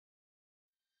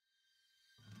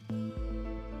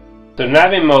So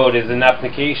Navimote is an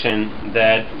application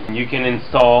that you can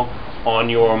install on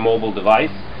your mobile device,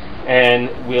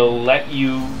 and will let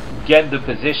you get the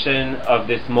position of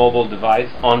this mobile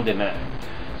device on demand.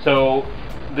 So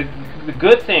the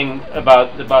good thing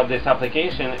about this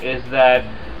application is that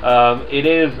it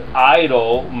is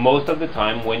idle most of the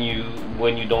time when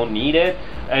you don't need it,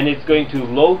 and it's going to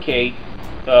locate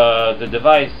the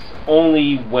device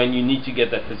only when you need to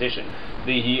get that position.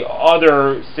 The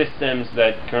other systems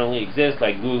that currently exist,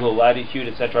 like Google Latitude,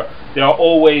 etc., they are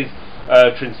always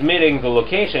transmitting the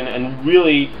location, and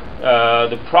really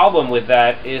the problem with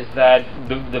that is that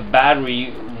the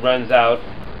battery runs out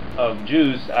of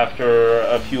juice after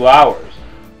a few hours.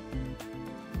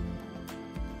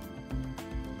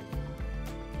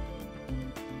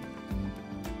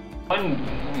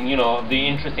 The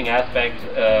interesting aspect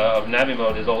of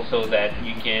Navimote is also that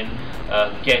you can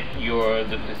get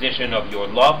the position of your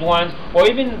loved ones, or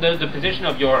even the position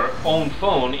of your own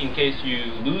phone in case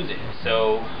you lose it.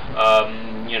 So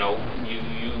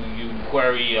you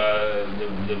query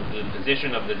the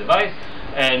position of the device,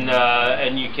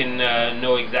 and you can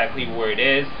know exactly where it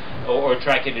is, or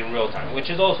track it in real time, which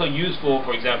is also useful,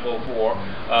 for example, for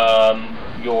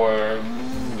your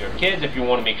kids, if you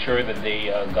want to make sure that they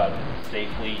got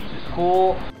safely to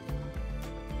school.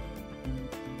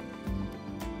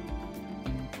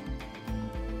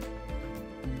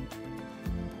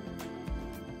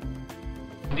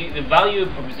 The value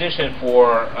proposition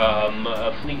for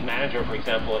a fleet manager, for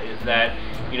example, is that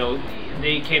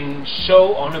they can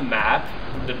show on a map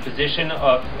the position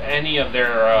of any of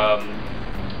their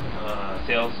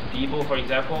salespeople, for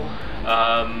example,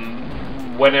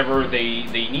 whenever they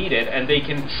need it, and they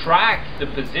can track the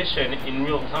position in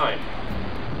real time.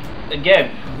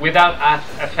 Again, without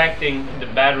affecting the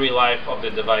battery life of the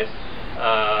device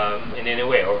in any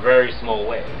way, or very small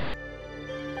way.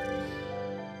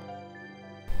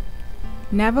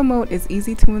 Navimote is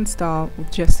easy to install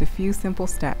with just a few simple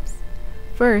steps.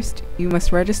 First, you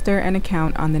must register an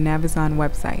account on the Navizon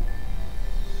website.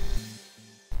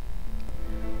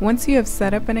 Once you have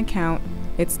set up an account,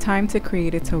 it's time to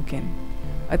create a token.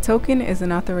 A token is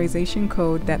an authorization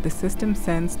code that the system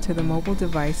sends to the mobile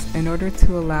device in order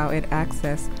to allow it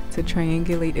access to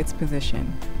triangulate its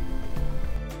position.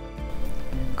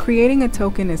 Creating a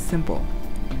token is simple.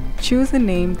 Choose a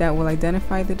name that will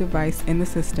identify the device in the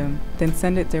system, then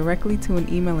send it directly to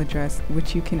an email address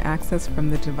which you can access from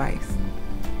the device.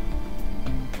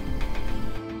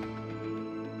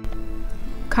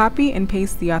 Copy and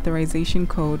paste the authorization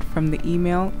code from the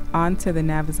email onto the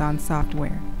Navizon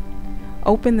software.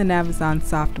 Open the Navizon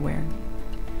software.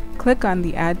 Click on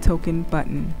the Add Token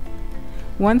button.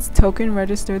 Once Token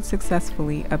Registered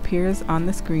Successfully appears on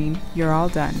the screen, you're all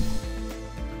done.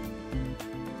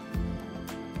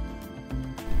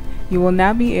 You will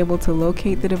now be able to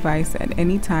locate the device at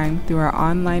any time through our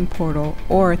online portal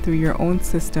or through your own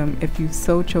system if you've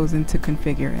so chosen to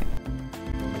configure it.